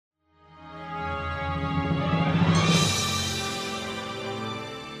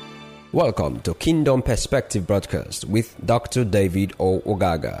Welcome to Kingdom Perspective Broadcast with Dr. David O.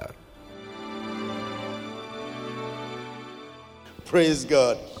 Ogaga. Praise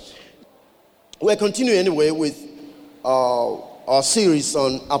God. We're continuing anyway with our series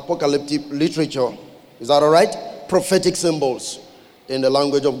on apocalyptic literature. Is that all right? Prophetic symbols in the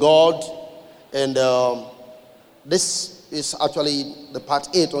language of God. And this is actually the part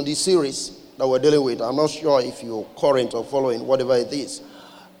 8 on this series that we're dealing with. I'm not sure if you're current or following, whatever it is.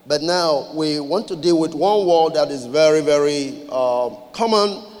 But now we want to deal with one word that is very, very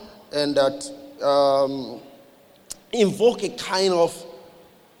common and that invoke a kind of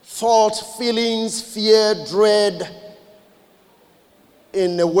thought, feelings, fear, dread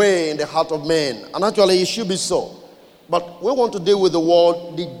in a way in the heart of man. And actually it should be so. But we want to deal with the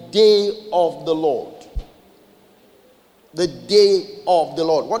word, the day of the Lord. The day of the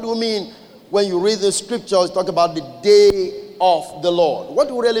Lord. What do you mean when you read the scriptures, talk about the day of the Lord? What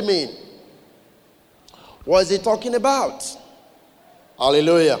do you really mean? What is he talking about?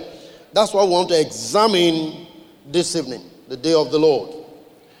 Hallelujah. That's what we want to examine this evening, the day of the Lord.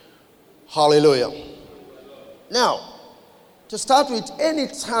 Hallelujah. Now, to start with, any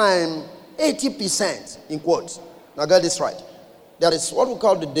time, 80% in quotes. Now get this right. There is what we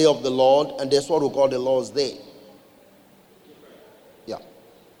call the day of the Lord, and there's what we call the Lord's day. Yeah.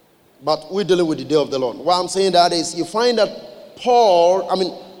 But we're dealing with the day of the Lord. Why I'm saying that is, you find that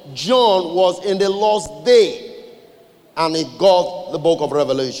John was in the Lord's day, and he got the book of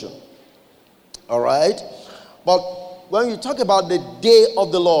Revelation. All right? But when you talk about the day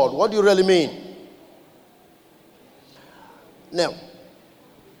of the Lord, what do you really mean? Now,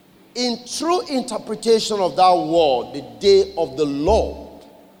 in true interpretation of that word, the day of the Lord,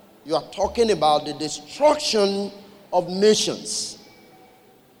 you are talking about the destruction of nations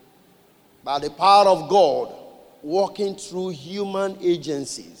by the power of God working through human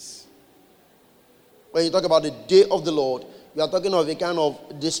agencies. When you talk about the day of the Lord, you are talking of a kind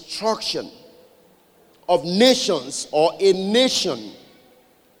of destruction of nations or a nation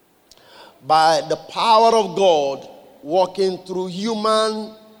by the power of God working through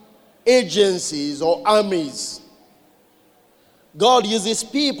human agencies or armies. God uses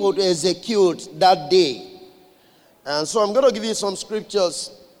people to execute that day. And so I'm going to give you some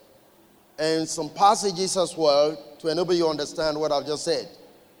scriptures and some passages as well to enable you understand what I've just said.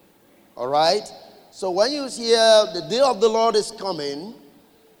 All right? So when you hear the day of the Lord is coming,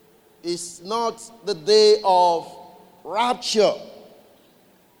 it's not the day of rapture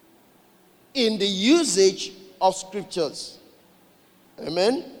in the usage of scriptures.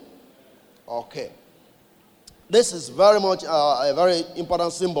 Amen? Okay. This is very much a very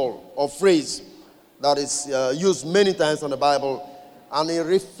important symbol or phrase that is used many times in the Bible. And it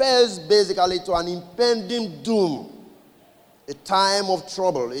refers basically to an impending doom, a time of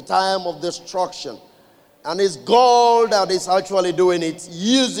trouble, a time of destruction. And it's God that is actually doing it,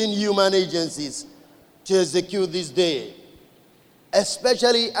 using human agencies to execute this day,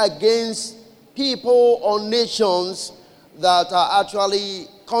 especially against people or nations that are actually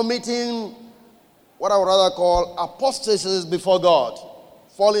committing what I would rather call apostasies before God,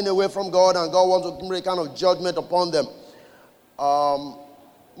 falling away from God, and God wants to bring a kind of judgment upon them.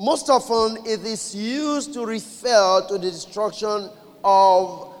 Most often it is used to refer to the destruction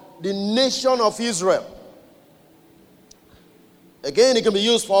of the nation of Israel. Again, it can be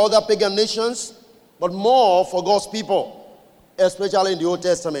used for other pagan nations, but more for God's people, especially in the Old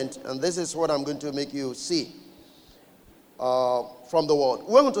Testament. And this is what I'm going to make you see from the word.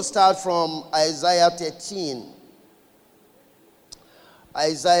 We're going to start from Isaiah 13.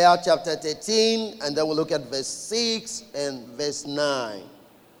 Isaiah chapter 13, and then we'll look at verse 6 and verse 9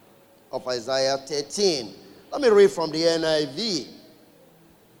 of Isaiah 13. Let me read from the NIV.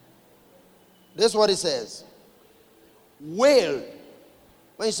 This is what it says. Wail.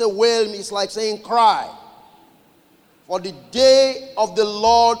 When you say wail, it's like saying cry. For the day of the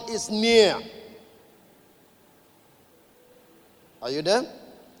Lord is near. Are you there?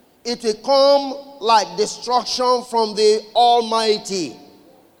 It will come like destruction from the Almighty.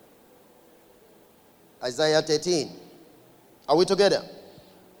 Isaiah 13. Are we together?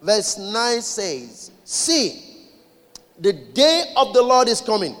 Verse 9 says, see, the day of the Lord is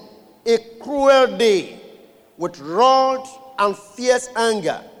coming, a cruel day, with rod and fierce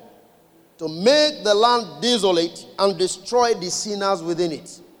anger, to make the land desolate and destroy the sinners within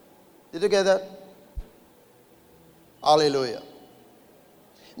it. Did you get that? Hallelujah.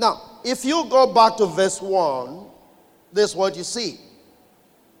 Now, if you go back to verse 1, this is what you see.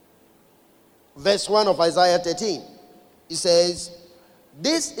 Verse 1 of Isaiah 13. It says,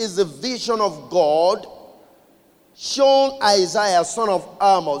 this is the vision of God shown Isaiah, son of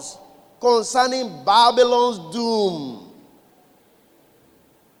Amos, concerning Babylon's doom.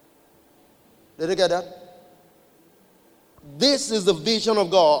 Did you get that? This is the vision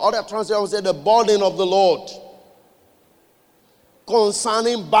of God. Other translations say the burden of the Lord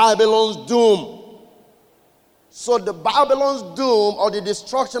concerning Babylon's doom. So the Babylon's doom or the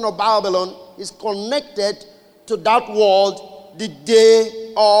destruction of Babylon is connected to that word, the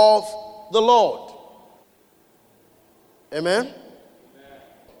day of the Lord. Amen?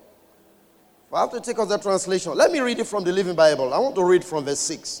 I have to take us the translation. Let me read it from the Living Bible. I want to read from verse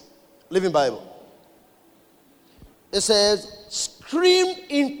 6. Living Bible. It says, scream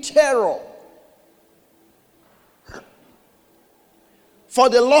in terror, for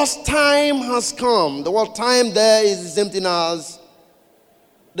the lost time has come. The word time there is the same thing as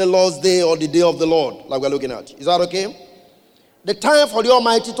the Lord's day or the day of the Lord, like we're looking at. Is that okay? The time for the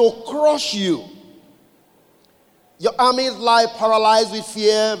Almighty to crush you. Your armies lie paralyzed with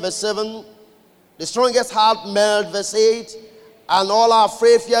fear, verse 7. The strongest heart melt, verse 8. And all are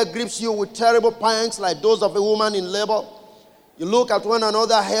afraid, fear grips you with terrible pangs like those of a woman in labor. You look at one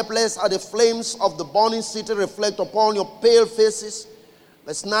another helpless as the flames of the burning city reflect upon your pale faces.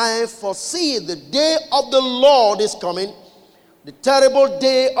 Verse 9, for see, the day of the Lord is coming, the terrible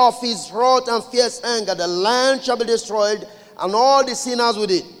day of his wrath and fierce anger. The land shall be destroyed, and all the sinners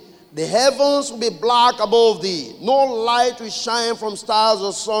with it. The heavens will be black above thee. No light will shine from stars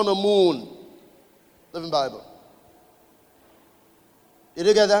or sun or moon. Living Bible. Did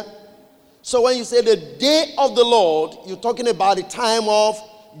you get that? So when you say the day of the Lord, you're talking about the time of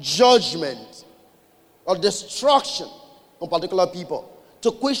judgment or destruction on particular people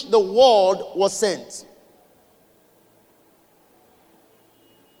to which the word was sent.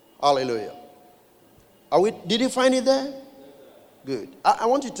 Hallelujah. Did you find it there? Good. I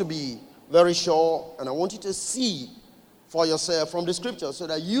want you to be very sure, and I want you to see for yourself from the scripture so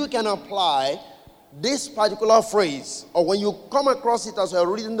that you can apply this particular phrase, or when you come across it as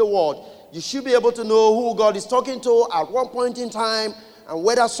you're reading the word, you should be able to know who God is talking to at one point in time and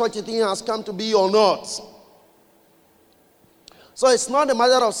whether such a thing has come to be or not. So it's not a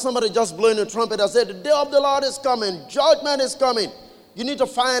matter of somebody just blowing a trumpet and saying, the day of the Lord is coming, judgment is coming. You need to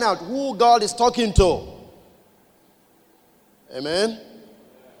find out who God is talking to. Amen?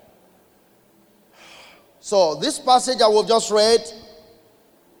 So this passage I will just read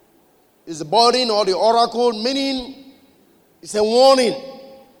is the burden or the oracle, meaning it's a warning.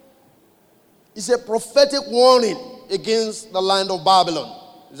 It's a prophetic warning against the land of Babylon.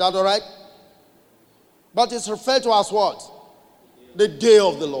 Is that all right? But it's referred to as what? The day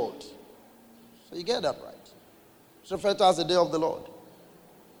of the Lord. So you get that right. It's referred to as the day of the Lord.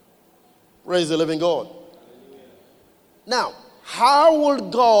 Praise the living God. Now, how will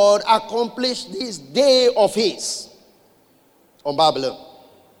God accomplish this day of his on Babylon?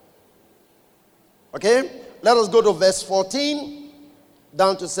 Okay, let us go to verse 14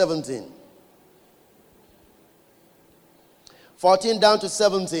 down to 17. 14 down to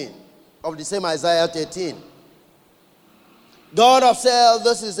 17 of the same Isaiah 13. God has said,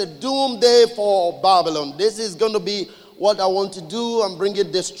 this is a doomsday for Babylon. This is going to be what I want to do. I'm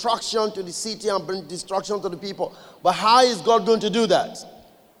bringing destruction to the city and bring destruction to the people. But how is God going to do that?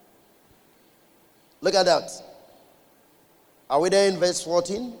 Look at that. Are we there in verse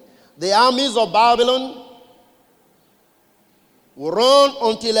 14? The armies of Babylon will run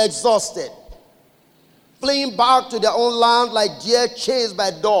until exhausted, fleeing back to their own land like deer chased by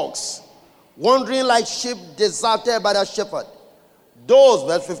dogs, wandering like sheep deserted by their shepherd. Those,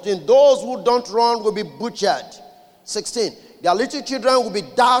 verse 15, those who don't run will be butchered. 16, their little children will be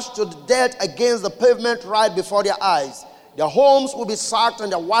dashed to death against the pavement right before their eyes. Their homes will be sacked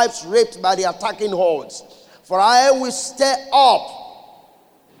and their wives raped by the attacking hordes. For I will stir up.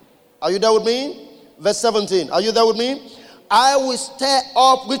 Are you there with me? Verse 17. Are you there with me? I will stir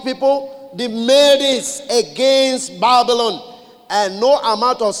up with people the maidens against Babylon, and no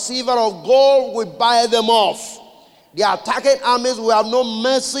amount of silver or gold will buy them off. The attacking armies will have no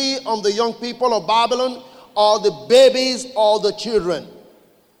mercy on the young people of Babylon, or the babies, or the children.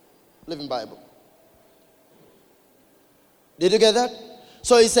 Living Bible. Did you get that?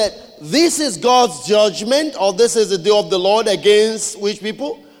 So he said, this is God's judgment, or this is the day of the Lord against which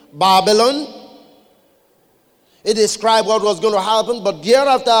people? Babylon. It described what was going to happen, but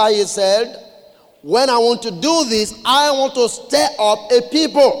thereafter he said, when I want to do this, I want to stir up a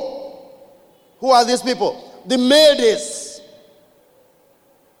people. Who are these people? The maidens.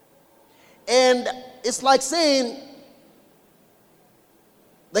 And it's like saying,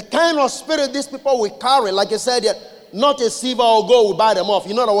 the kind of spirit these people will carry, like I said, not a silver or gold will buy them off.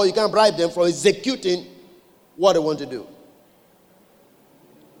 In other words, you can't bribe them from executing what they want to do.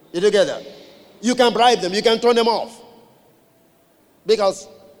 You together? You can bribe them. You can turn them off. Because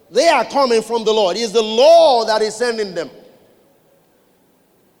they are coming from the Lord. It is the Lord that is sending them.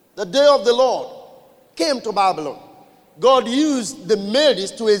 The day of the Lord came to Babylon. God used the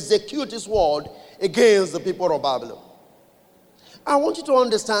Medes to execute his word against the people of Babylon. I want you to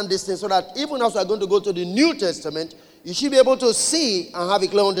understand this thing so that even as we are going to go to the New Testament, you should be able to see and have a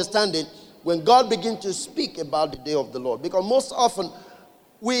clear understanding when God begins to speak about the day of the Lord. Because most often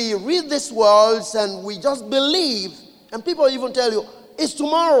we read these words and we just believe, and people even tell you, it's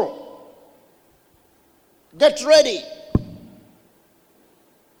tomorrow. Get ready.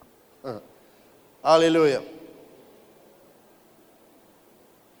 Hallelujah.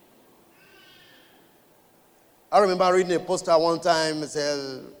 I remember reading a poster one time. It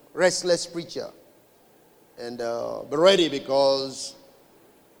said, restless preacher. And be ready because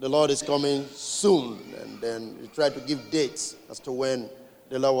the Lord is coming soon. And then he tried to give dates as to when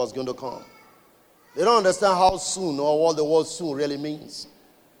the Lord was going to come. They don't understand how soon or what the word soon really means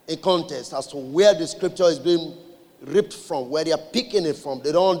in context as to where the scripture is being ripped from, where they are picking it from.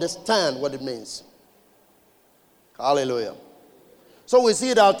 They don't understand what it means. Hallelujah. So we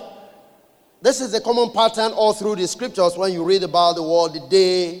see that this is a common pattern all through the scriptures when you read about the word, the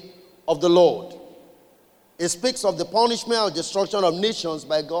day of the Lord. It speaks of the punishment or destruction of nations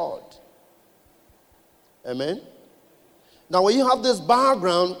by God. Amen. Now when you have this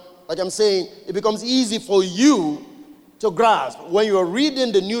background, like I'm saying, it becomes easy for you to grasp when you're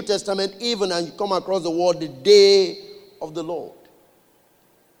reading the New Testament even and you come across the word, the day of the Lord.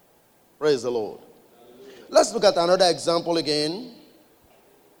 Praise the Lord. Let's look at another example again.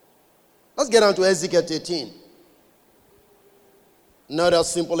 Let's get on to Ezekiel 13. Another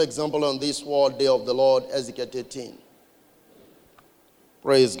simple example on this word, day of the Lord, Ezekiel 13.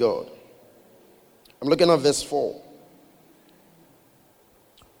 Praise God. I'm looking at verse 4.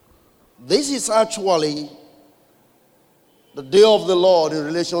 This is actually the day of the Lord in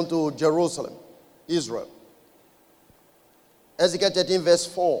relation to Jerusalem, Israel. Ezekiel 13 verse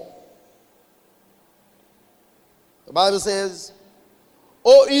 4. The Bible says,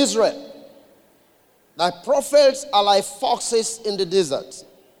 O Israel, thy prophets are like foxes in the desert.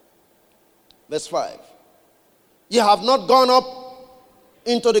 Verse 5. Ye have not gone up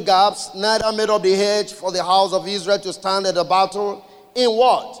into the gaps, neither made up the hedge for the house of Israel to stand at the battle. In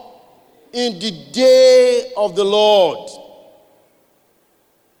what? In the day of the Lord.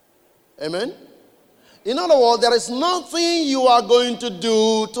 Amen? In other words, there is nothing you are going to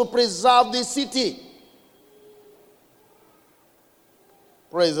do to preserve the city.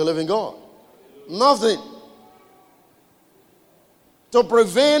 Praise the living God. Nothing. To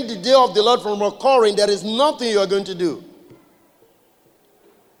prevent the day of the Lord from occurring, there is nothing you are going to do.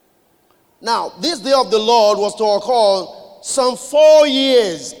 Now, this day of the Lord was to occur some 4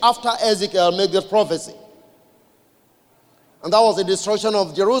 years after Ezekiel made this prophecy. And that was the destruction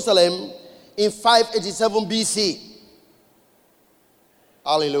of Jerusalem in 587 BC.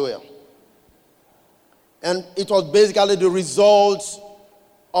 Hallelujah. And it was basically the result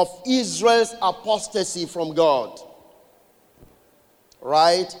of Israel's apostasy from God.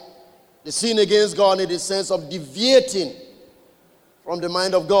 Right? The sin against God in the sense of deviating from the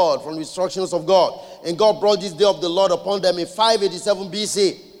mind of God, from the instructions of God. And God brought this day of the Lord upon them in 587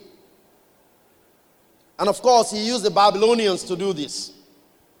 BC. And of course, he used the Babylonians to do this,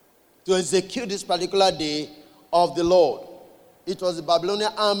 to execute this particular day of the Lord. It was the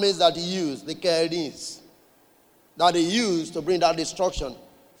Babylonian armies that he used, the Chaldeans, that he used to bring that destruction,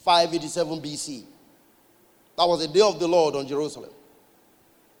 587 BC. That was the day of the Lord on Jerusalem.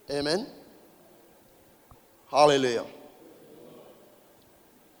 Amen. Hallelujah.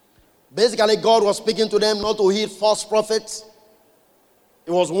 Basically, God was speaking to them not to heed false prophets.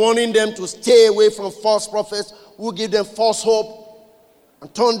 He was warning them to stay away from false prophets who give them false hope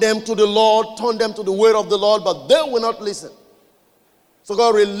and turn them to the Lord, turn them to the word of the Lord, but they will not listen. So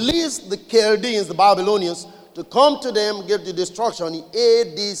God released the Chaldeans, the Babylonians, to come to them, give the destruction in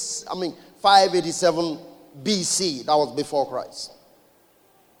 587 BC. That was before Christ.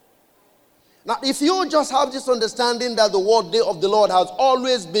 Now, if you just have this understanding that the word day of the Lord has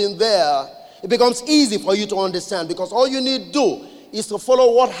always been there, it becomes easy for you to understand, because all you need to do is to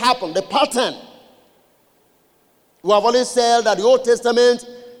follow what happened, the pattern. We have always said that the Old Testament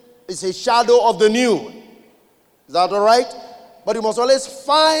is a shadow of the New. Is that all right? But you must always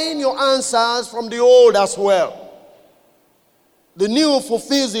find your answers from the Old as well. The New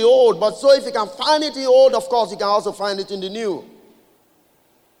fulfills the Old, but so if you can find it in the Old, of course, you can also find it in the New.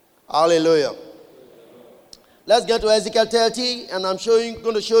 Hallelujah. Let's get to Ezekiel 30, and I'm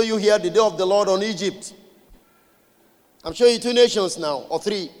going to show you here the day of the Lord on Egypt. I'm showing you 2 nations now, or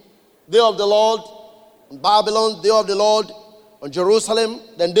 3. Day of the Lord on Babylon, day of the Lord on Jerusalem,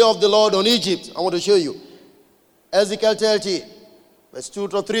 then day of the Lord on Egypt. I want to show you. Ezekiel 30, verse 2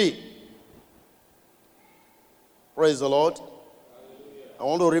 to 3. Praise the Lord. I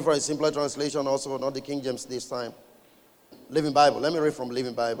want to read from a simpler translation also, not the King James this time. Living Bible. Let me read from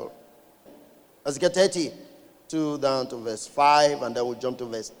Living Bible. Ezekiel 30, 2 down to verse 5, and then we'll jump to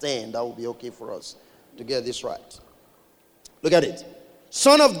verse 10. That will be okay for us to get this right. Look at it.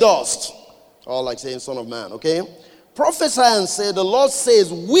 Son of dust, or like saying son of man, okay? Prophesy and say, the Lord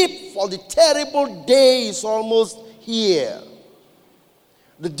says, weep, for the terrible day is almost here.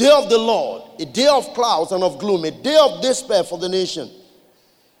 The day of the Lord, a day of clouds and of gloom, a day of despair for the nation.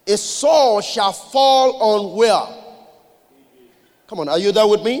 A sword shall fall on where? Come on, are you there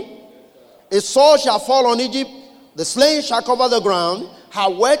with me? A sword shall fall on Egypt. The slain shall cover the ground. Her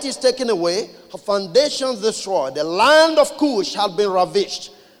wealth is taken away. Her foundations destroyed. The land of Cush has been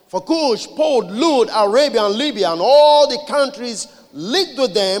ravished. For Cush, Pod, Lud, Arabia, and Libya, and all the countries linked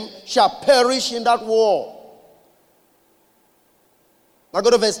with them shall perish in that war. Now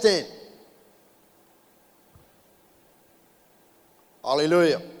go to verse 10.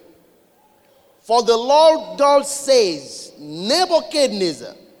 Hallelujah. For the Lord God says,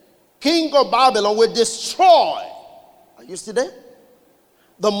 Nebuchadnezzar, king of Babylon, will destroy. Are you still there?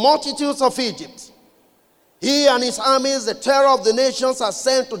 The multitudes of Egypt. He and his armies, the terror of the nations, are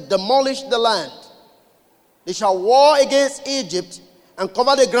sent to demolish the land. They shall war against Egypt and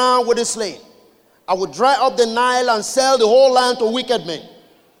cover the ground with the slain. I will dry up the Nile and sell the whole land to wicked men.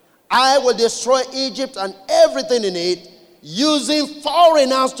 I will destroy Egypt and everything in it, using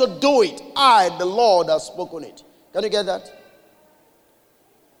foreigners to do it. I, the Lord, have spoken it. Can you get that?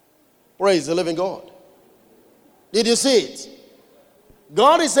 Praise the living God. Did you see it?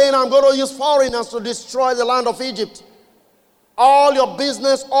 God is saying, I'm going to use foreigners to destroy the land of Egypt. All your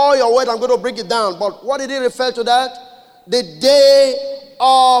business, all your wealth, I'm going to bring it down. But what did he refer to that? The day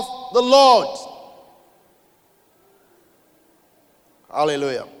of the Lord.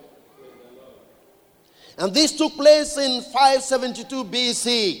 Hallelujah. And this took place in 572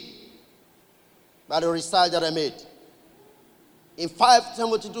 BC. By the research that I made. In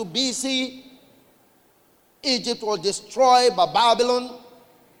 572 BC, Egypt was destroyed by Babylon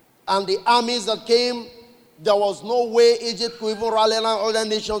and the armies that came. There was no way Egypt could even rally around other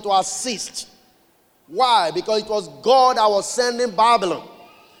nations to assist. Why? Because it was God that was sending Babylon.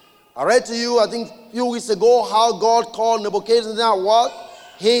 I read to you, I think a few weeks ago, how God called Nebuchadnezzar what?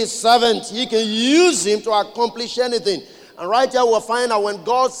 His servant. He can use him to accomplish anything. And right here we'll find that when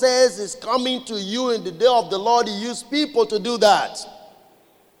God says he's coming to you in the day of the Lord, he used people to do that.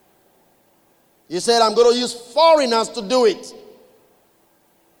 He said, I'm going to use foreigners to do it.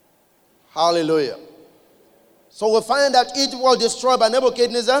 Hallelujah. So we'll find that Egypt was destroyed by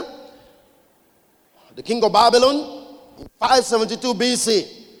Nebuchadnezzar, the king of Babylon, in 572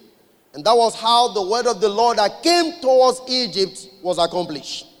 BC. And that was how the word of the Lord that came towards Egypt was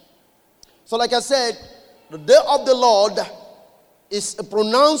accomplished. So like I said, the day of the Lord is a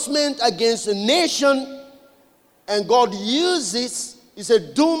pronouncement against a nation, and God uses, it's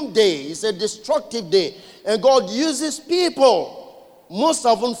a doom day, it's a destructive day, and God uses people, most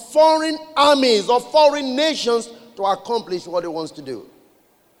often foreign armies or foreign nations, to accomplish what he wants to do.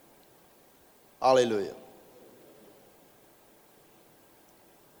 Hallelujah.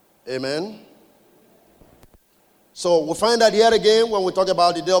 Amen. So we find that here again when we talk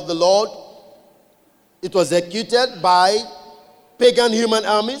about the day of the Lord, it was executed by pagan human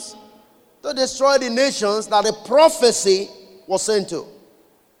armies to destroy the nations that the prophecy was sent to.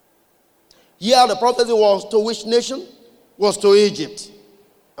 Here the prophecy was to which nation? Was to Egypt.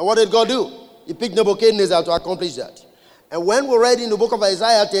 And what did God do? He picked Nebuchadnezzar to accomplish that. And when we read in the book of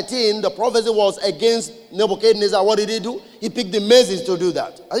Isaiah 13, the prophecy was against Nebuchadnezzar. What did he do? He picked the Messiah to do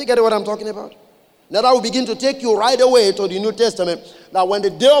that. Are you getting what I'm talking about? Now that will begin to take you right away to the New Testament. Now when the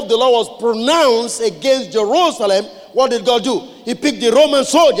day of the Lord was pronounced against Jerusalem, what did God do? He picked the Roman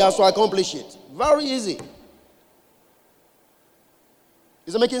soldiers to accomplish it. Very easy.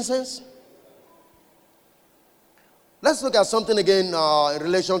 Is it making sense? Let's look at something again in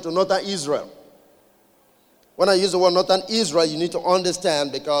relation to northern Israel. When I use the word northern Israel, you need to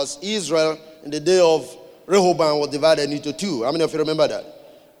understand, because Israel in the day of Rehoboam was divided into two. How many of you remember that?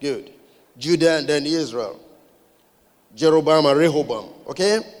 Good. Judah and then Israel. Jeroboam and Rehoboam.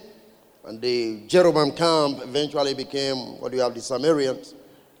 Okay? And the Jeroboam camp eventually became, what do you have, the Samaritans,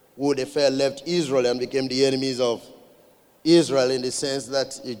 who they fell left Israel and became the enemies of Israel, in the sense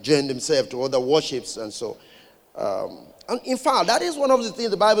that he joined himself to other worships and so. And in fact, that is one of the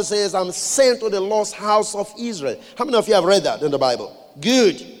things the Bible says, I'm sent to the lost house of Israel. How many of you have read that in the Bible?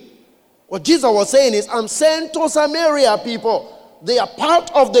 Good. What Jesus was saying is, I'm sent to Samaria, people. They are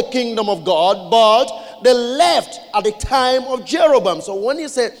part of the kingdom of God, but they left at the time of Jeroboam. So when he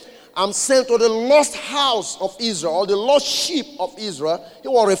said, I'm sent to the lost house of Israel, or the lost sheep of Israel, he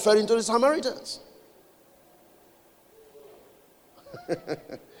was referring to the Samaritans.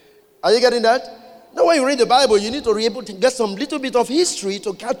 Are you getting that? Now when you read the Bible, you need to be able to get some little bit of history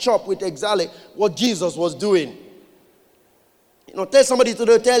to catch up with exactly what Jesus was doing. Tell somebody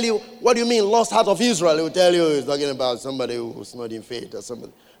to tell you, what do you mean lost heart of Israel? He will tell you he's talking about somebody who's not in faith or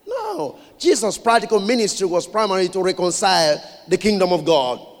somebody. No. Jesus' practical ministry was primarily to reconcile the kingdom of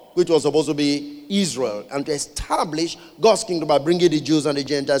God, which was supposed to be Israel, and to establish God's kingdom by bringing the Jews and the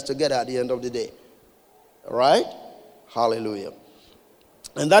Gentiles together at the end of the day. All right? Hallelujah.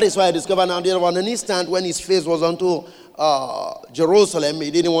 And that is why I discovered now there was an instant when his face was onto Jerusalem. He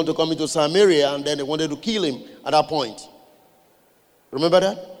didn't want to come into Samaria, and then they wanted to kill him at that point. Remember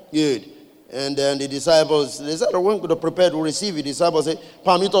that? Good. And then the disciples, they said, when could have prepared to receive it? The disciples said,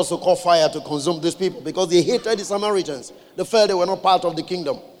 permit us to call fire to consume these people, because they hated the Samaritans. They felt they were not part of the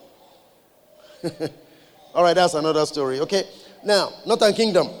kingdom. All right, that's another story. Okay. Now, Northern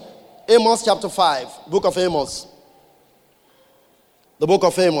Kingdom. Amos chapter 5. Book of Amos. The book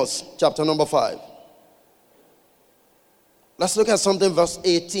of Amos, chapter number 5. Let's look at something, verse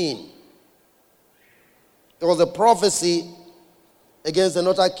 18. It was a prophecy against the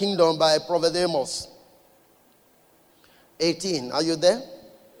northern kingdom by Prophet Amos. 18. Are you there?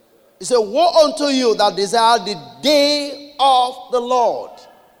 He said, woe unto you that desire the day of the Lord.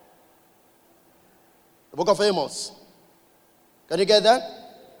 The book of Amos. Can you get that?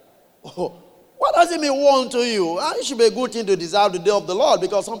 Oh, what does it mean, woe unto you? It should be a good thing to desire the day of the Lord,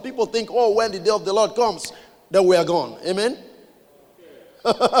 because some people think, oh, when the day of the Lord comes, then we are gone. Amen?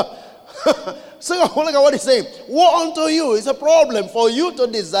 So look at what he's saying. Woe unto you. It's a problem for you to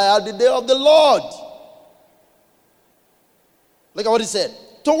desire the day of the Lord. Look at what he said.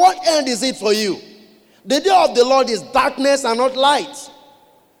 To what end is it for you? The day of the Lord is darkness and not light.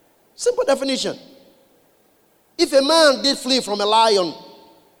 Simple definition. If a man did flee from a lion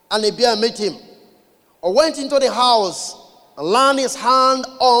and a bear met him, or went into the house and laid his hand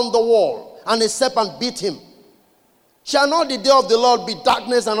on the wall, and a serpent beat him, shall not the day of the Lord be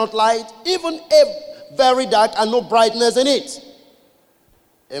darkness and not light, even a very dark and no brightness in it?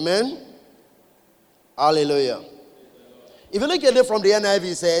 Amen? Hallelujah. If you look at it from the NIV,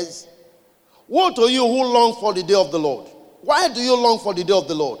 it says, woe to you who long for the day of the Lord. Why do you long for the day of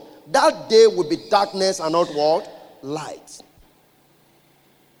the Lord? That day will be darkness and not what? Light.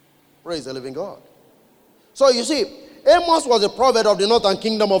 Praise the living God. So you see, Amos was a prophet of the northern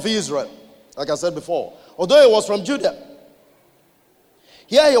kingdom of Israel, like I said before, although he was from Judah.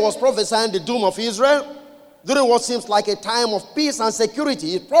 Here he was prophesying the doom of Israel during what seems like a time of peace and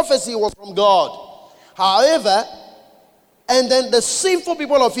security. His prophecy was from God. However, and then the sinful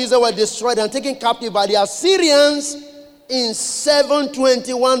people of Israel were destroyed and taken captive by the Assyrians in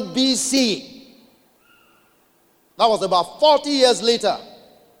 721 BC. That was about 40 years later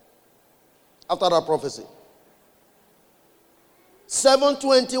after that prophecy.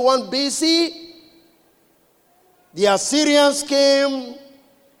 721 BC, the Assyrians came,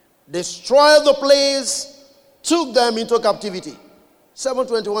 destroyed the place, took them into captivity.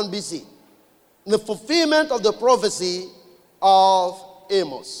 721 BC. The fulfillment of the prophecy of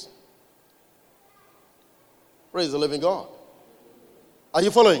Amos. Praise the living God. Are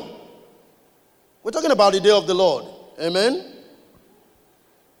you following? We're talking about the day of the Lord. Amen?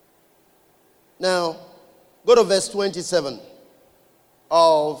 Now, go to verse 27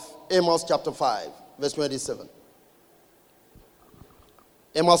 of Amos chapter 5. Verse 27.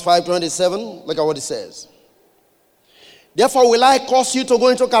 Amos 5:27. Look at what it says. Therefore will I cause you to go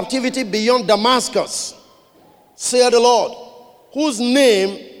into captivity beyond Damascus, saith the Lord, whose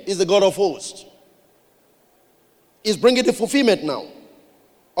name is the God of hosts. He's bringing the fulfillment now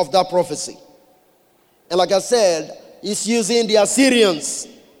of that prophecy. And like I said, he's using the Assyrians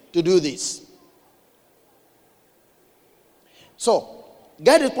to do this. So,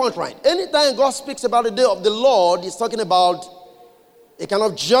 get the point right. Anytime God speaks about the day of the Lord, he's talking about a kind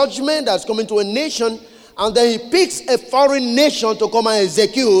of judgment that's coming to a nation, and then he picks a foreign nation to come and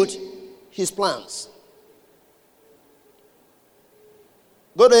execute his plans.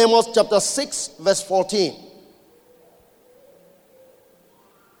 Go to Amos chapter 6, verse 14.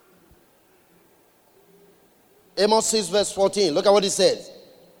 Amos 6, verse 14. Look at what it says.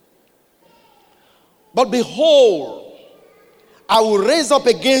 But behold, I will raise up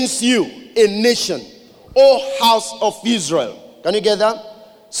against you a nation, O house of Israel. Can you get that?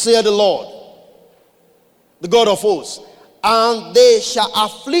 Saith the Lord, the God of hosts. And they shall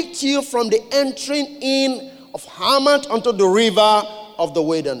afflict you from the entering in of Hamath unto the river of the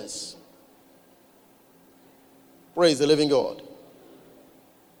wilderness. Praise the living God.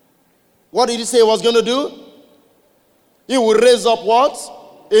 What did he say he was going to do? He will raise up what?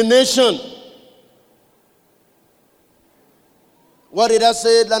 A nation. What did I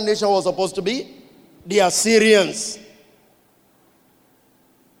say that nation was supposed to be? The Assyrians.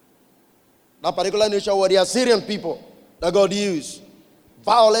 That particular nation were the Assyrian people that God used.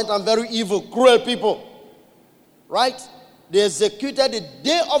 Violent and very evil, cruel people. Right? They executed the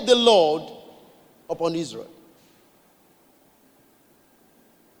day of the Lord upon Israel.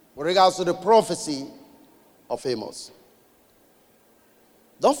 With regards to the prophecy of Amos.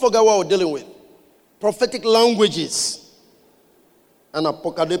 Don't forget what we're dealing with. Prophetic languages and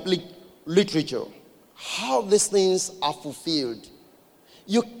apocalyptic literature. How these things are fulfilled.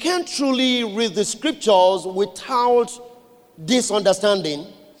 You can't truly read the scriptures without this understanding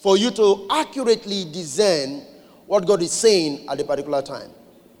for you to accurately discern what God is saying at a particular time.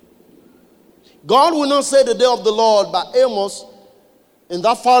 God will not say the day of the Lord by Amos in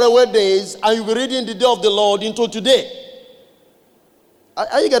that faraway days, and you'll be reading the day of the Lord into today.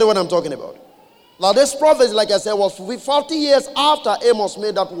 Are you getting what I'm talking about? Now this prophecy, like I said, was 40 years after Amos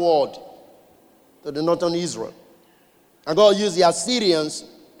made that word to the northern Israel. And God used the Assyrians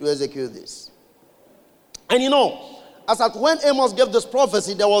to execute this. And you know, as at when Amos gave this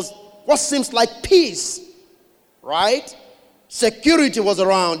prophecy, there was what seems like peace, right? Security was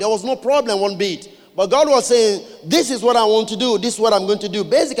around. There was no problem one bit. But God was saying, this is what I want to do. This is what I'm going to do.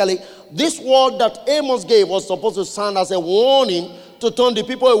 Basically, this word that Amos gave was supposed to sound as a warning to turn the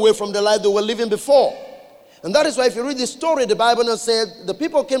people away from the life they were living before. And that is why if you read the story, the Bible said, the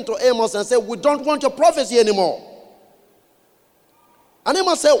people came to Amos and said, we don't want your prophecy anymore. And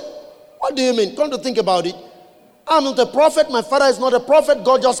Amos said, what do you mean? Come to think about it. I'm not a prophet. My father is not a prophet.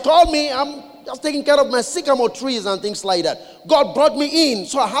 God just called me. I'm just taking care of my sycamore trees and things like that. God brought me in,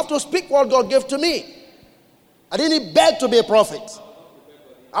 so I have to speak what God gave to me. I didn't beg to be a prophet.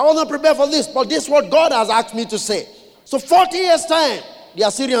 I was not prepared for this, but this is what God has asked me to say. So 40 years' time, the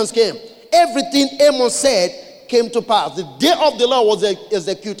Assyrians came. Everything Amos said came to pass. The day of the Lord was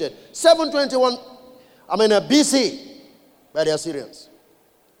executed. 721, BC, by the Assyrians.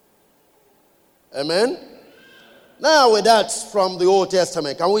 Amen? Now with that from the Old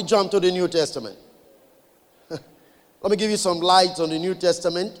Testament, can we jump to the New Testament? Let me give you some light on the New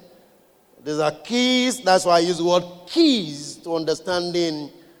Testament. These are keys. That's why I use the word keys to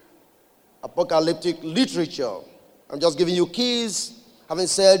understanding apocalyptic literature. I'm just giving you keys. Having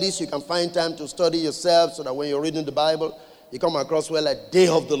said this, you can find time to study yourself so that when you're reading the Bible, you come across like day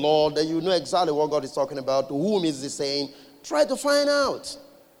of the Lord, then you know exactly what God is talking about, to whom is he saying. Try to find out.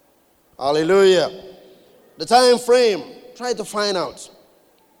 Hallelujah. The time frame, try to find out.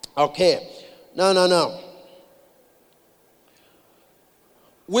 Okay. No.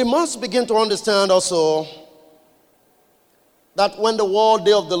 We must begin to understand also that when the word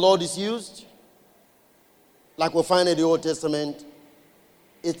day of the Lord is used, like we find in the Old Testament,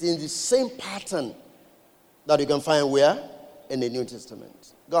 it's in the same pattern that you can find where? In the New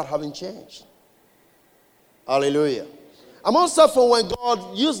Testament. God haven't changed. Hallelujah. And most often when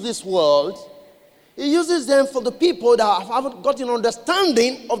God used this word, he uses them for the people that haven't gotten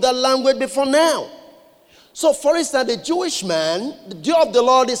understanding of that language before now. So, for instance, the Jewish man, the day of the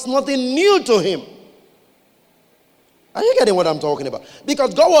Lord is nothing new to him. Are you getting what I'm talking about?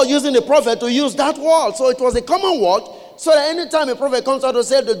 Because God was using the prophet to use that word. So it was a common word. So that anytime a prophet comes out to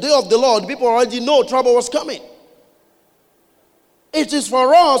say the day of the Lord, people already know trouble was coming. It is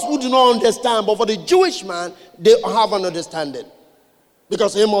for us who do not understand. But for the Jewish man, they have an understanding.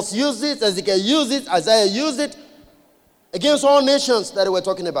 Because Amos used it, Ezekiel used it, Isaiah used it against all nations that they were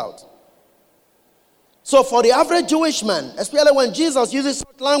talking about. So for the average Jewish man, especially when Jesus uses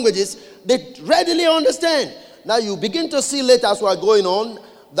such languages, they readily understand. Now you begin to see later as we are going on,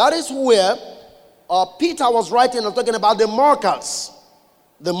 that is where Peter was writing and talking about the markers.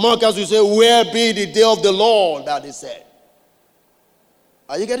 The markers will say, where be the day of the Lord, that he said.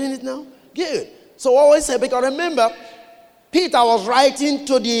 Are you getting it now? Good. So what we say, because remember, Peter was writing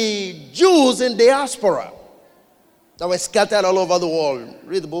to the Jews in diaspora that were scattered all over the world.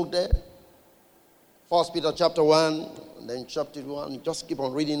 Read the book there. 1 Peter chapter 1, and then chapter 1. Just keep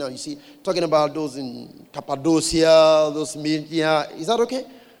on reading now. You see, talking about those in Cappadocia, those Media. Is that okay?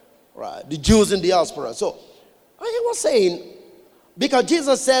 Right. The Jews in diaspora. So, I was saying, because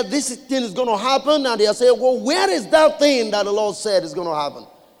Jesus said this thing is going to happen, and they are saying, well, where is that thing that the Lord said is going to happen?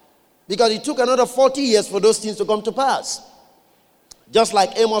 Because it took another 40 years for those things to come to pass. Just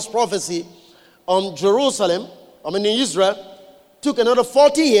like Amos' prophecy on Jerusalem, in Israel, took another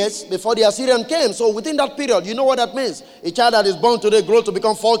 40 years before the Assyrian came. So within that period, you know what that means? A child that is born today grows to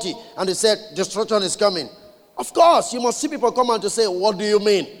become 40, and they said destruction is coming. Of course, you must see people come out to say, what do you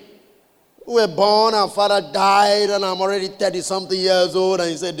mean? We were born, our father died, and I'm already 30-something years old, and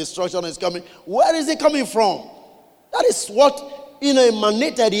he said destruction is coming. Where is it coming from? That is what,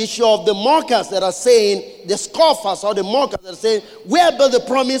 emanated the issue of the mockers that are saying, the scoffers or the mockers that are saying, where but the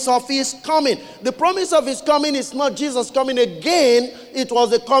promise of his coming? The promise of his coming is not Jesus coming again, it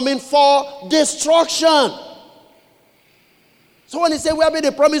was the coming for destruction. So when he said, where be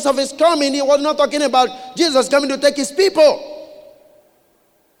the promise of his coming, he was not talking about Jesus coming to take his people.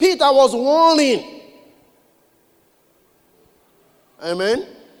 Peter was warning. Amen.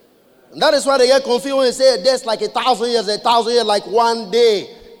 And that is why they get confused when they say there's like 1,000 years, like one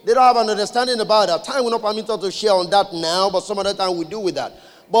day. They don't have an understanding about that. Time will not permit us to share on that now, but some other time we deal with that.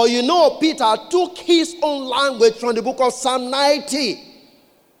 But Peter took his own language from the book of Psalm 90.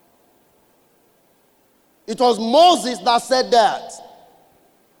 It was Moses that said that.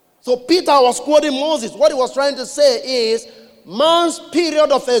 So Peter was quoting Moses. What he was trying to say is, man's period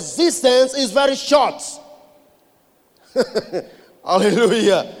of existence is very short.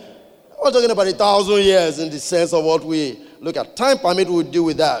 Hallelujah. We're talking about 1,000 years in the sense of what we look at. Time permit, we'll deal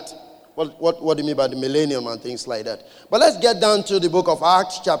with that. What do you mean by the millennium and things like that? But let's get down to the book of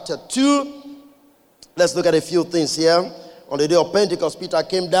Acts chapter 2. Let's look at a few things here. On the day of Pentecost, Peter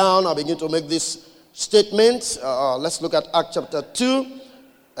came down. I begin to make this statement. Let's look at Acts chapter 2.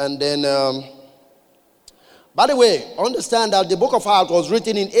 And then, by the way, understand that the book of Acts was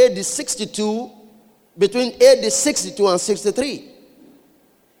written in AD 62, between AD 62 and 63.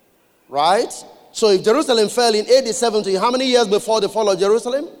 Right? So if Jerusalem fell in AD 70, how many years before the fall of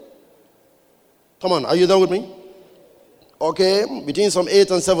Jerusalem? Come on, are you done with me? Okay, between some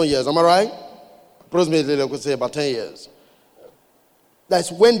 8 and 7 years, am I right? Approximately, I could say about 10 years.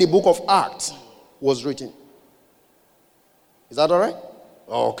 That's when the book of Acts was written. Is that all right?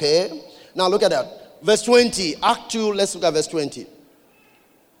 Okay. Now look at that. Verse 20, Act 2, let's look at verse 20.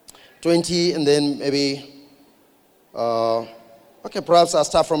 20 and then maybe... Okay, perhaps I'll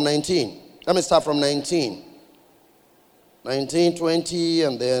start from 19. Let me start from 19. 19, 20,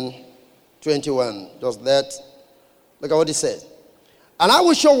 and then 21. Just that. Look at what he says. And I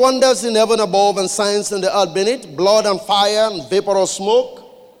will show wonders in heaven above and signs in the earth beneath, blood and fire and vapor of smoke.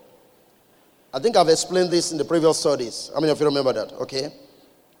 I think I've explained this in the previous studies. How many of you remember that? Okay.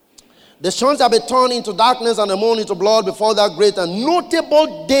 The sun shall be turned into darkness and the moon into blood before that great and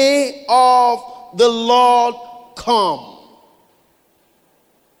notable day of the Lord come.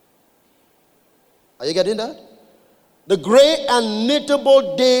 Are you getting that? The great and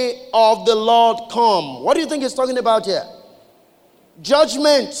notable day of the Lord come. What do you think he's talking about here?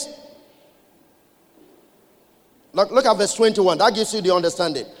 Judgment. Look at verse 21. That gives you the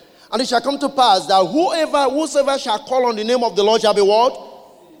understanding. And it shall come to pass that whosoever shall call on the name of the Lord shall be what?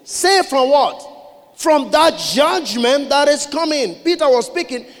 Saved from what? From that judgment that is coming. Peter was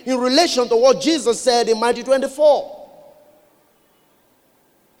speaking in relation to what Jesus said in Matthew 24.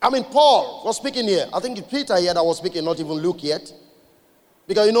 Paul was speaking here. I think it's Peter here that was speaking, not even Luke yet.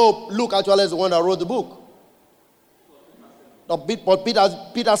 Because Luke actually is the one that wrote the book. But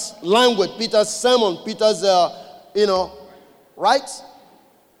Peter's language, Peter's sermon, Peter's, right?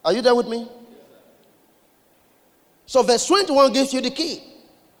 Are you there with me? So verse 21 gives you the key.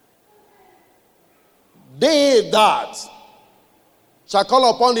 They that shall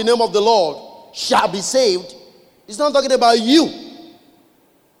call upon the name of the Lord shall be saved. It's not talking about you.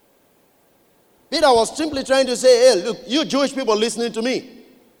 Peter was simply trying to say, hey, look, you Jewish people listening to me,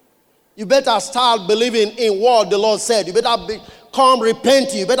 you better start believing in what the Lord said. You better come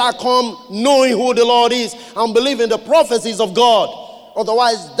repenting. You better come knowing who the Lord is and believe in the prophecies of God.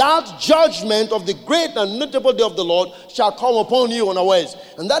 Otherwise, that judgment of the great and notable day of the Lord shall come upon you unawares.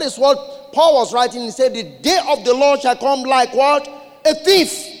 And that is what Paul was writing. He said, the day of the Lord shall come like what? A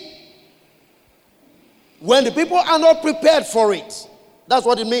thief. When the people are not prepared for it. That's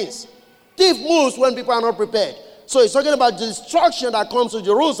what it means. Thief moves when people are not prepared. So he's talking about the destruction that comes to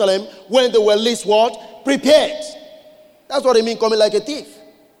Jerusalem when they were least what? Prepared. That's what it means, coming like a thief.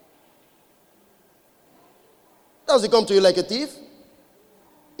 Does he come to you like a thief?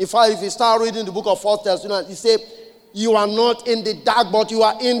 In fact, if you start reading the book of 1 Thessalonians, he said, you are not in the dark, but you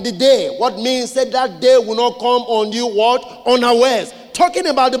are in the day. What means that day will not come on you, what? Unawares. Talking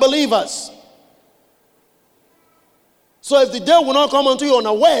about the believers. So if the day will not come unto you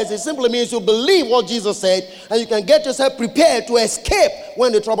unawares, it simply means you believe what Jesus said, and you can get yourself prepared to escape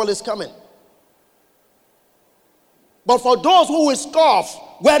when the trouble is coming. But for those who will scoff,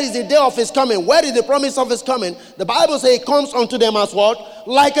 where is the day of his coming? Where is the promise of his coming? The Bible says it comes unto them as what?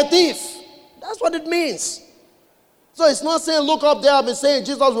 Like a thief. That's what it means. So it's not saying look up there and saying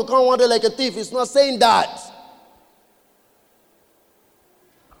Jesus will come one day like a thief. It's not saying that.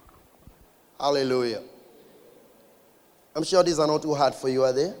 Hallelujah. I'm sure these are not too hard for you,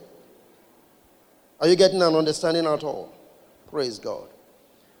 are they? Are you getting an understanding at all? Praise God.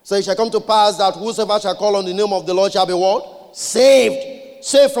 So it shall come to pass that whosoever shall call on the name of the Lord shall be what? Saved.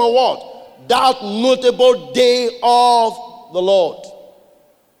 Saved from what? That notable day of the Lord.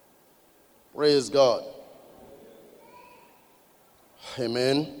 Praise God.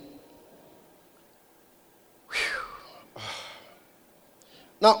 Amen. Whew.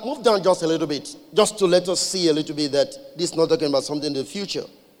 Now, move down just a little bit, just to let us see a little bit that this is not talking about something in the future.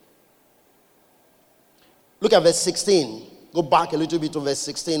 Look at verse 16. Go back a little bit to verse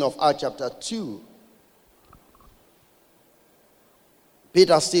 16 of Acts chapter 2.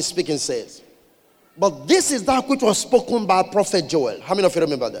 Peter still speaking says, but this is that which was spoken by prophet Joel. How many of you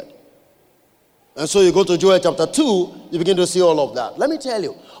remember that? And so you go to Joel chapter 2, you begin to see all of that. Let me tell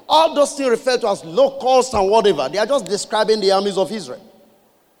you, all those things referred to as locusts and whatever, they are just describing the armies of Israel.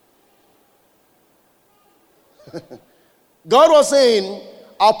 God was saying,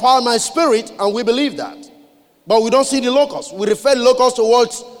 I'll pour my spirit, and we believe that. But we don't see the locusts. We refer locusts to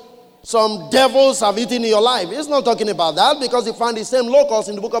what some devils have eaten in your life. It's not talking about that because you find the same locusts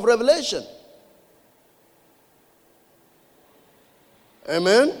in the book of Revelation.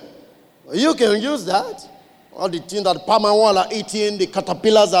 Amen? You can use that. All the things that Pamawan are eating, the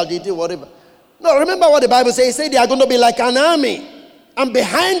caterpillars are eating, whatever. No, remember what the Bible says. It said they are going to be like an army. And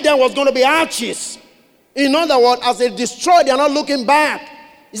behind them was going to be arches. In other words, as they destroy, they are not looking back.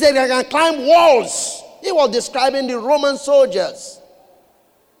 He said they can climb walls. He was describing the Roman soldiers.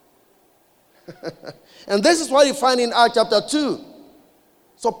 And this is what you find in Acts chapter 2.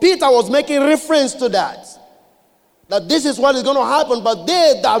 So Peter was making reference to that. That this is what is going to happen, but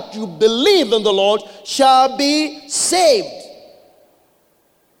they that you believe in the Lord shall be saved.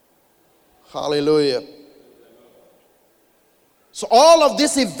 Hallelujah. So all of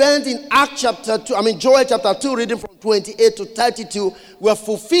this event in Joel chapter 2, reading from 28 to 32, were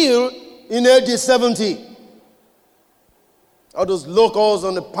fulfilled in AD 70. All those locals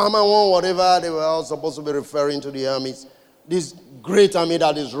on the Palmer one, whatever, they were all supposed to be referring to the armies. This great army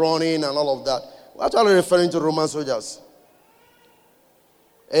that is running and all of that. We're actually referring to Roman soldiers.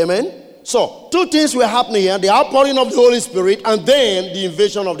 Amen? So, two things were happening here. The outpouring of the Holy Spirit and then the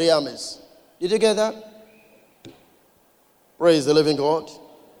invasion of the armies. Did you get that? Praise the living God.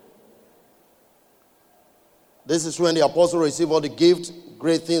 This is when the apostle received all the gifts.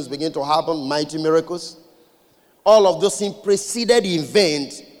 Great things begin to happen. Mighty miracles. All of those things preceded the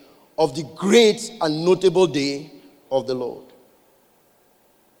event of the great and notable day of the Lord.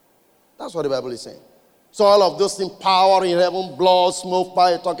 That's what the Bible is saying. So all of those things, power in heaven, blood, smoke,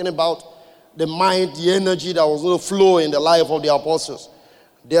 fire, talking about the mind, the energy that was going to flow in the life of the apostles.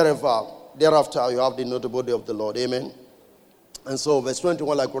 Thereafter, you have the notable day of the Lord. Amen. And so verse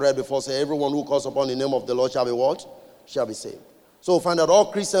 21, like we read before, says, everyone who calls upon the name of the Lord shall be what? Shall be saved. So we find that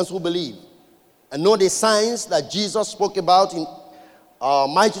all Christians who believe and know the signs that Jesus spoke about in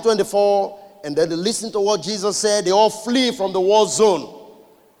Matthew 24, and then they listen to what Jesus said, they all flee from the war zone.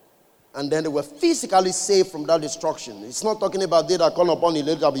 And then they were physically saved from that destruction. It's not talking about they that call upon the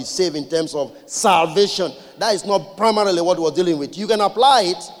Lord shall be saved in terms of salvation. That is not primarily what we're dealing with. You can apply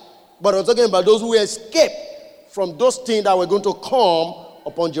it, but we're talking about those who escape from those things that were going to come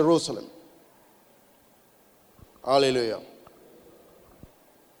upon Jerusalem. Hallelujah.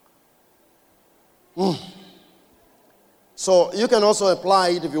 So you can also apply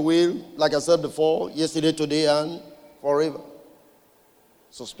it, if you will, like I said before, yesterday, today, and forever.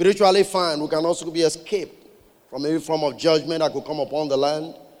 So spiritually fine, we can also be escaped from every form of judgment that could come upon the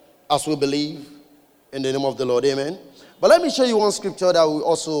land as we believe in the name of the Lord. Amen. But let me show you one scripture that will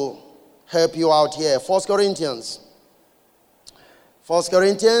also help you out here. 1 Corinthians. 1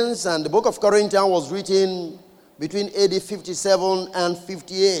 Corinthians, and the book of Corinthians was written between AD 57 and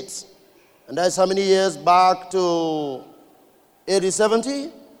 58. And that's how many years back to AD 70?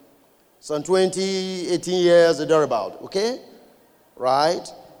 Some 20, 18 years thereabout, okay? Right?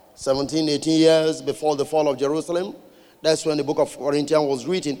 17, 18 years before the fall of Jerusalem. That's when the book of Corinthians was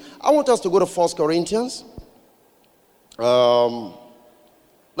written. I want us to go to 1 Corinthians.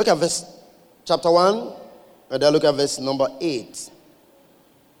 Look at verse chapter 1, and then look at verse number 8.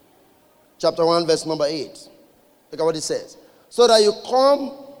 Chapter 1, verse number 8. Look at what it says. So that you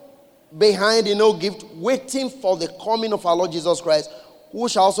come behind in no gift, waiting for the coming of our Lord Jesus Christ, who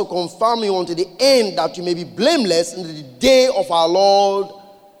shall also confirm you unto the end, that you may be blameless in the day of our Lord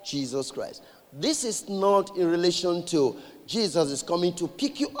Jesus Christ. This is not in relation to Jesus is coming to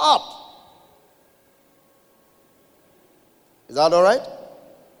pick you up. Is that all right?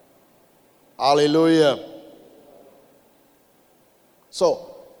 Hallelujah.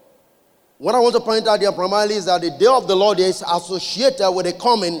 So, what I want to point out here primarily is that the day of the Lord is associated with the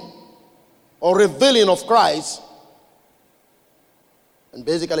coming or revealing of Christ. And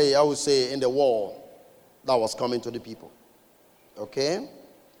basically, I would say in the war that was coming to the people. Okay?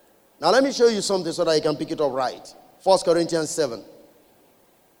 Now, let me show you something so that you can pick it up right. 1 Corinthians 7.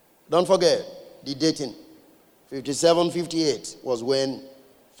 Don't forget the dating. 57, 58 was when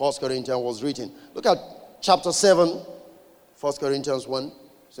 1 Corinthians was written. Look at chapter 7, 1 Corinthians 1,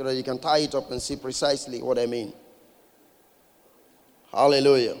 so that you can tie it up and see precisely what I mean.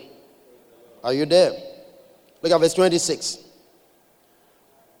 Hallelujah. Are you there? Look at verse 26.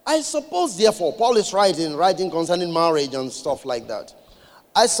 I suppose, therefore, Paul is writing concerning marriage and stuff like that.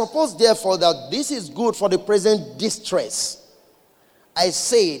 I suppose, therefore, that this is good for the present distress. I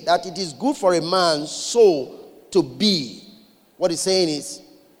say that it is good for a man so to be. What he's saying is,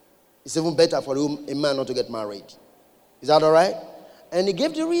 it's even better for a man not to get married. Is that all right? And he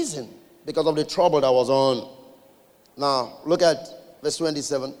gave the reason, because of the trouble that was on. Now, look at verse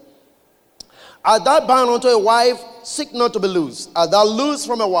 27. Art thou bound unto a wife, seek not to be loose. Art thou loose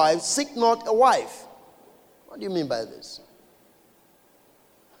from a wife, seek not a wife. What do you mean by this?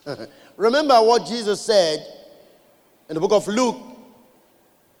 Remember what Jesus said in the book of Luke.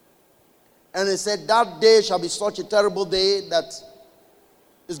 And he said, that day shall be such a terrible day that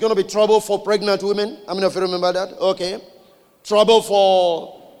it's going to be trouble for pregnant women. How many of you remember that? Okay. Trouble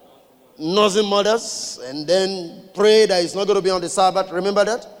for nursing mothers. And then pray that it's not going to be on the Sabbath. Remember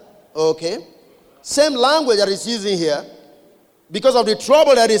that? Okay. Same language that is using here. Because of the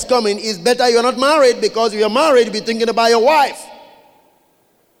trouble that is coming, it's better you're not married, because if you're married, you'll be thinking about your wife.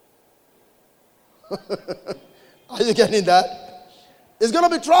 Are you getting that? It's going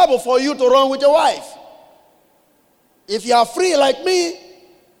to be trouble for you to run with your wife. If you are free like me,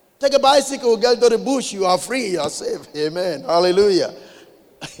 take a bicycle, get to the bush, you are free, you are safe. Amen. Hallelujah.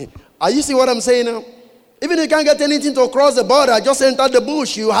 Are you see what I'm saying now? Even if you can't get anything to cross the border, just enter the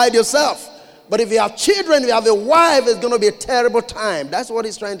bush, you hide yourself. But if you have children, you have a wife, it's going to be a terrible time. That's what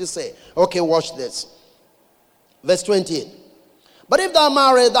he's trying to say. Okay, watch this. Verse 28. But if thou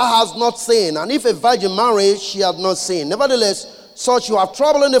marry, thou hast not sinned. And if a virgin marry, she hath not sinned. Nevertheless, such you have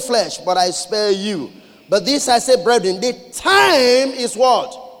trouble in the flesh, but I spare you. But this I say, brethren, the time is what?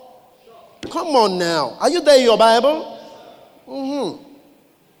 Come on now. Are you there in your Bible?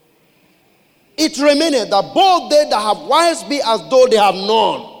 It remaineth that both they that have wives be as though they have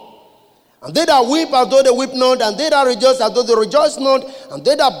none. And they that weep as though they weep not. And they that rejoice as though they rejoice not. And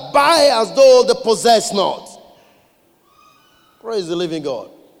they that buy as though they possess not. Praise the living God.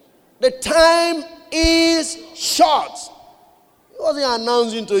 The time is short. He wasn't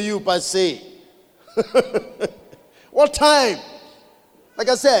announcing to you per se. What time? Like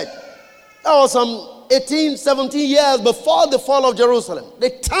I said, that was some 18, 17 years before the fall of Jerusalem.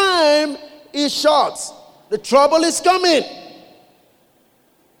 The time is short. The trouble is coming.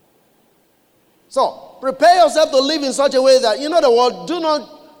 So, prepare yourself to live in such a way that, in other words, do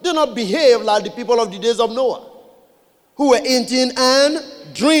not behave like the people of the days of Noah, who were eating and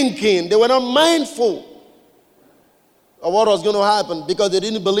drinking. They were not mindful of what was going to happen because they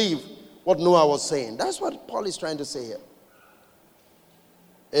didn't believe what Noah was saying. That's what Paul is trying to say here.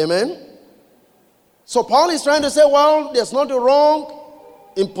 Amen? So Paul is trying to say, well, there's nothing wrong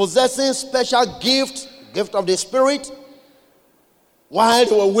in possessing special gift of the Spirit, while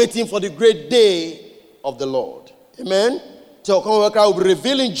they were waiting for the great day of the Lord. Amen? Theocon will be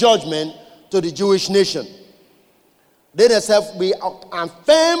revealing judgment to the Jewish nation. They themselves will be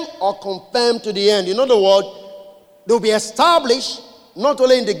affirmed or confirmed to the end. In other words, they will be established not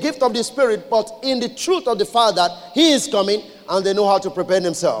only in the gift of the Spirit, but in the truth of the fact that He is coming, and they know how to prepare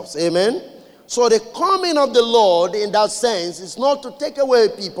themselves. Amen? So the coming of the Lord, in that sense, is not to take away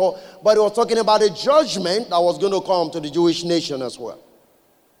people, but it was talking about a judgment that was going to come to the Jewish nation as well.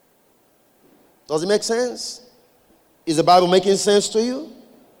 Does it make sense? Is the Bible making sense to you?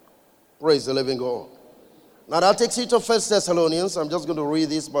 Praise the living God. Now that takes you to 1 Thessalonians. I'm just going to read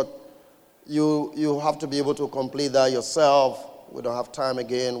this, but you have to be able to complete that yourself. We don't have time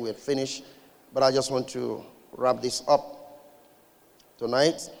again. We're finished. But I just want to wrap this up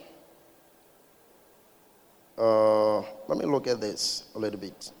tonight. Let me look at this a little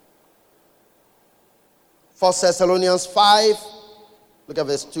bit. 1 Thessalonians 5, look at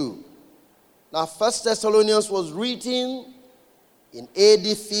verse 2. Now, 1 Thessalonians was written in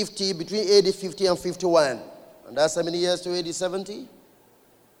AD 50, between AD 50 and 51. And that's how many years to AD 70?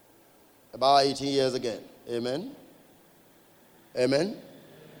 About 18 years again. Amen? Amen?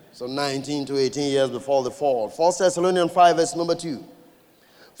 So 19 to 18 years before the fall. 1 Thessalonians 5 verse number 2.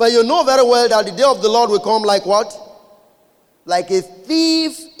 For you know very well that the day of the Lord will come like what? Like a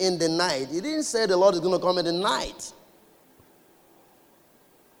thief in the night. He didn't say the Lord is going to come in the night.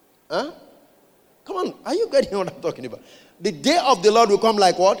 Huh? Come on, are you getting what I'm talking about? The day of the Lord will come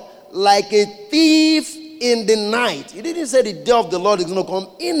like what? Like a thief in the night. He didn't say the day of the Lord is going to come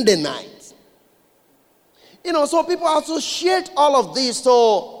in the night. You know, so people associate all of this.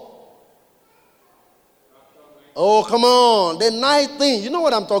 So, oh, come on. The night thing. You know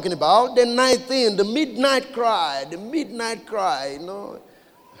what I'm talking about? The night thing. The midnight cry. The midnight cry, you know.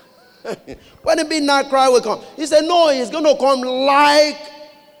 When the midnight cry will come. He said, no, it's going to come like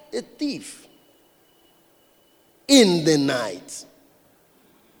a thief in the night.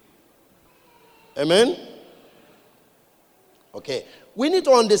 Amen? Okay. We need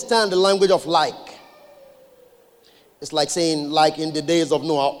to understand the language of like. It's like saying, like in the days of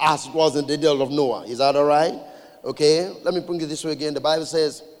Noah, as it was in the days of Noah. Is that all right? Okay. Let me bring it this way again. The Bible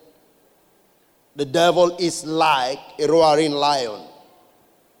says, the devil is like a roaring lion.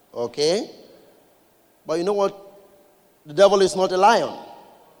 Okay? But you know what? The devil is not a lion.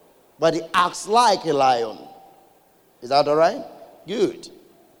 But he acts like a lion. Is that all right? Good.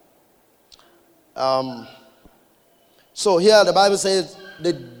 So here the Bible says,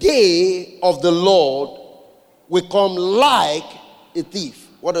 the day of the Lord will come like a thief.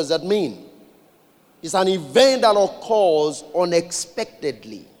 What does that mean? It's an event that occurs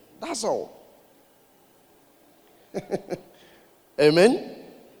unexpectedly. That's all. Amen?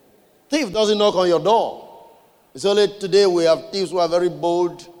 Thief doesn't knock on your door. It's only today we have thieves who are very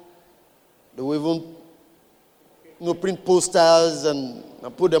bold. They will even print posters and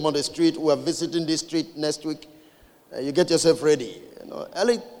put them on the street. We are visiting this street next week. You get yourself ready. You know,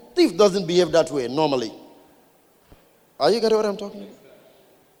 a thief doesn't behave that way normally. Are you getting what I'm talking about?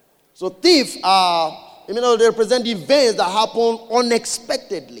 So thieves are, they represent events that happen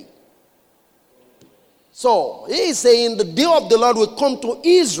unexpectedly. So he is saying the day of the Lord will come to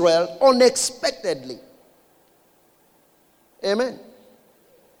Israel unexpectedly. Amen.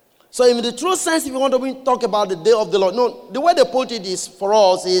 So in the true sense, if you want to talk about the day of the Lord, no, the way they put it is for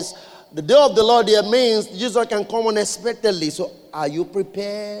us is the day of the Lord here means Jesus can come unexpectedly. So are you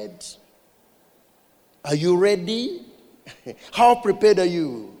prepared? Are you ready? How prepared are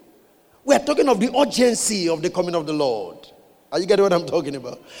you? We are talking of the urgency of the coming of the Lord. Are you getting what I'm talking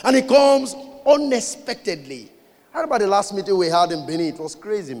about? And it comes unexpectedly. How about the last meeting we had in Benin? It was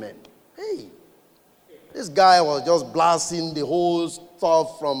crazy, man. Hey, this guy was just blasting the whole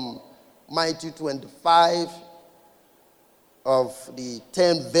stuff from Matthew 25 of the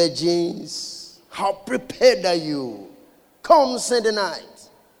 10 virgins. How prepared are you? Come Sunday night.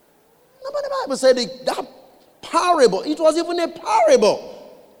 No, but the Bible said that parable, it was even a parable.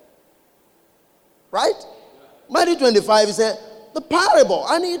 Right? Matthew 25, he said, the parable.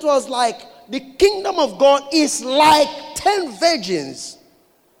 And it was like, the kingdom of God is like 10 virgins.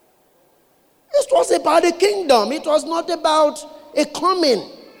 It was about the kingdom. It was not about a coming.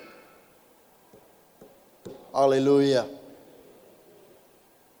 Hallelujah.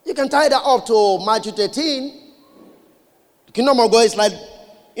 You can tie that up to Matthew 13. The kingdom of God is like,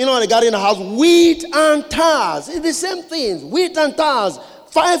 the garden house, wheat and tares. It's the same thing. Wheat and tares.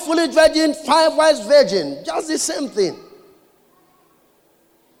 5 foolish virgins, 5 wise virgins. Just the same thing.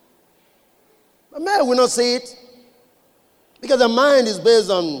 But man will not see it. Because the mind is based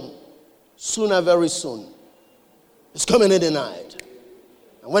on sooner, very soon. It's coming in the night.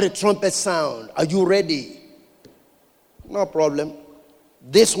 And when the trumpet sound, are you ready? No problem.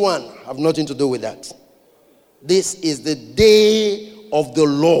 This one have nothing to do with that. This is the day of the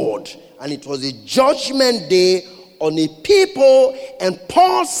Lord. And it was a judgment day on a people. And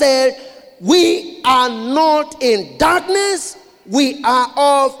Paul said, we are not in darkness. We are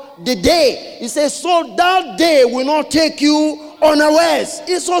of the day. He says, so that day will not take you unawares.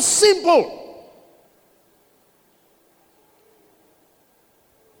 It's so simple.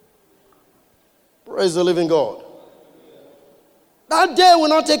 Praise the living God. That day will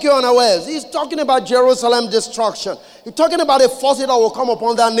not take you unawares. He's talking about Jerusalem destruction. He's talking about a force that will come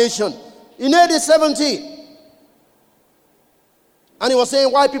upon that nation. In AD 70. And he was saying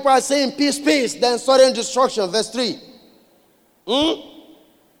why people are saying peace, peace, then sudden destruction. Verse 3.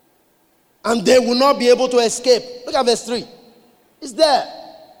 And they will not be able to escape. Look at verse 3. It's there.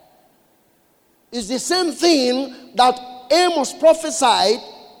 It's the same thing that Amos prophesied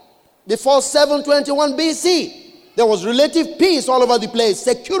before 721 BC. There was relative peace all over the place.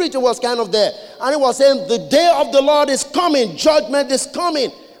 Security was kind of there. And it was saying, the day of the Lord is coming. Judgment is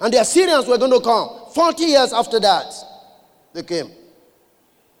coming. And the Assyrians were going to come. 40 years after that, they came.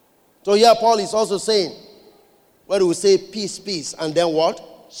 So here Paul is also saying, where we say peace, peace, and then what?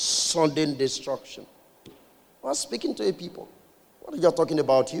 Sudden destruction. Well, speaking to a people. What are you talking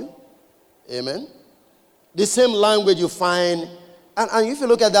about you? Amen. The same language you find, and if you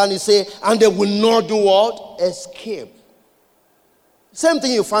look at that and you say, and they will not do what? Escape. Same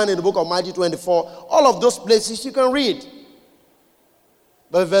thing you find in the book of Matthew 24. All of those places you can read.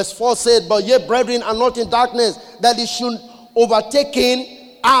 But verse 4 said, but ye brethren are not in darkness, that it should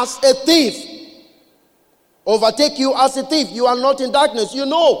overtaken as a thief. Overtake you as a thief. You are not in darkness. You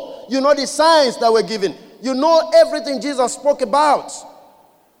know the signs that were given. You know everything Jesus spoke about.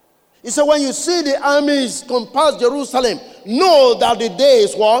 He said, when you see the armies compass Jerusalem, know that the day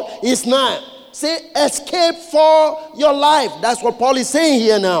is what? Is nigh. Say, escape for your life. That's what Paul is saying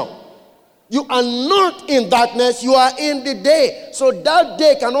here now. You are not in darkness, you are in the day. So that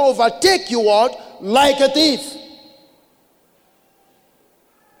day cannot overtake you what? Like a thief.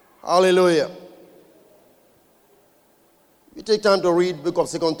 Hallelujah. We take time to read the book of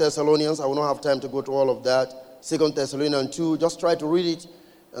 2 Thessalonians. I will not have time to go to all of that. 2 Thessalonians 2, just try to read it.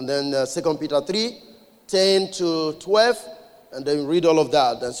 And then 2 Peter 3, 10 to 12. And then read all of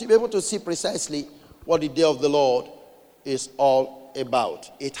that. And so you'll be able to see precisely what the day of the Lord is all about.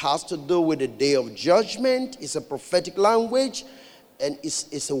 It has to do with the day of judgment. It's a prophetic language. And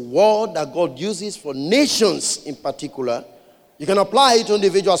it's a word that God uses for nations in particular. You can apply it to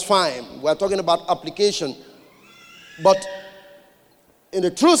individuals, fine. We're talking about application. But in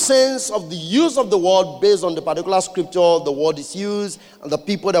the true sense of the use of the word based on the particular scripture, the word is used, and the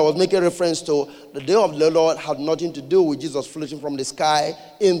people that was making reference to, the day of the Lord had nothing to do with Jesus floating from the sky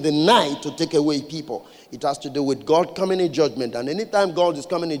in the night to take away people. It has to do with God coming in judgment. And anytime God is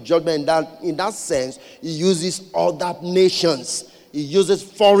coming in judgment, in that sense, he uses other nations. He uses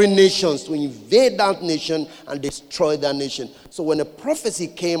foreign nations to invade that nation and destroy that nation. So when a prophecy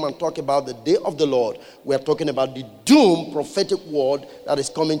came and talked about the day of the Lord, we are talking about the doom prophetic word that is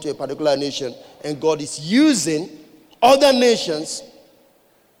coming to a particular nation. And God is using other nations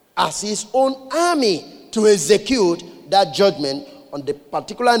as his own army to execute that judgment on the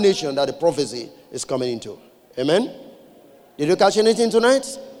particular nation that the prophecy is coming into. Amen? Did you catch anything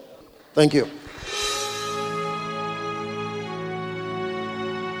tonight? Thank you.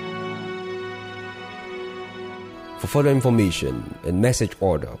 For further information and message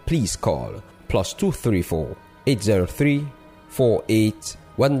order, please call +234 803 48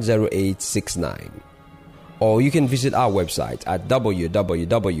 10869. Or you can visit our website at www.gkai.net.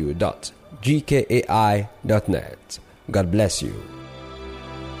 God bless you.